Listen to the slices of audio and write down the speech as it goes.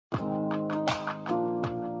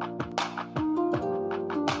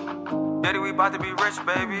Daddy, we about to be rich,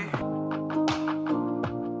 baby.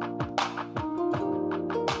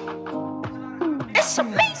 It's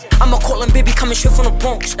amazing. I'm a Cortland baby coming straight from the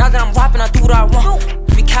Bronx. Now that I'm rapping, I do what I want.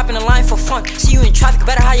 Be capping the line for fun. See you in traffic,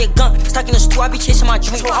 better hide your gun. Stuck in the stew, I be chasing my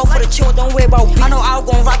dream. Out for the chill, don't worry about me. I know I'll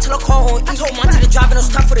gon' ride till I call home. I told mom to the driving, no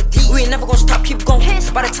stop for the D. We ain't never gon' stop, keep going.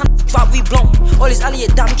 By the time I drop, we blown. All this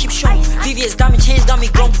Elliot diamond keep showing. VVS diamond chains got me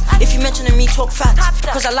glowing. If you mentioning me, talk facts.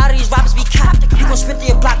 Cause a lot of these rappers be capped. You gon' spin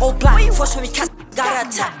through your block, old black. First when we catch, gotta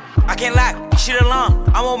attack. I can't lie, shit alone.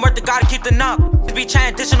 I won't murder, gotta keep the knock. Be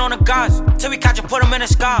trying dishing on the gods till we catch and put him in the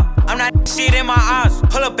sky. I'm not see it in my eyes.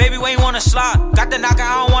 Pull up, baby, when you wanna slide. Got the knocker,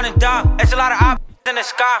 I don't wanna die. It's a lot of op in the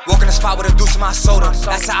sky. Walk in the spot with a deuce in my soda.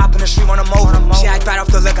 That's the op in the street when I'm over. She act bad off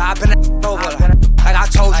the liquor, I been over. Like I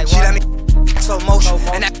told you, she let me slow motion.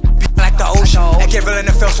 And that be like the ocean. That get real in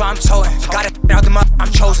the field, so I'm toting. Got it out the mud,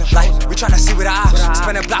 I'm chosen. Like, we tryna see with the ops.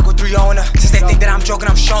 Spin a block with 3 on her. Since they think that I'm joking,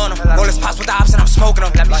 I'm showing them. Roll this pops with the ops and I'm smoking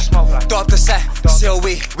them. Throw up the set, COE,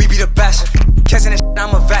 we be the best. Kissing this shit,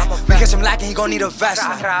 I'm a vet. We catch him lacking, he gon' need a vest.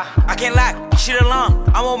 I can't lack, shit alone.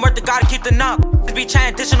 I won't murder, gotta keep the knock. Be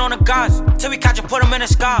trying dishing on the gods till we catch and put him in the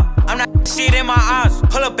sky. I'm not see it in my eyes.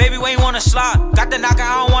 Pull up, baby, when you wanna slide. Got the knocker,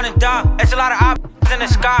 I don't wanna die. It's a lot of op in the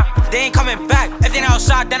sky. They ain't coming back. If they not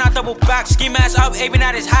outside, then I double back. Ski mask up, aiming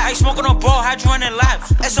at his hat. Ain't smoking on ball, had you running laps.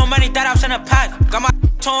 There's so many that I've in the past. Got my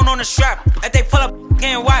tone on the strap. If they pull up,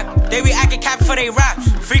 getting whacked. They be acting cap for they raps.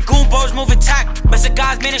 Free goon boys moving tack. But the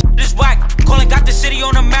guys, man, this shit is whack. Calling got the city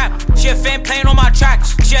on the map. She a fan playing on my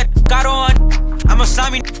tracks. She a got on. I'm a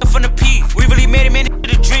slimy from the P. We really made it, man,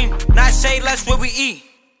 the dream. Not say less what we eat.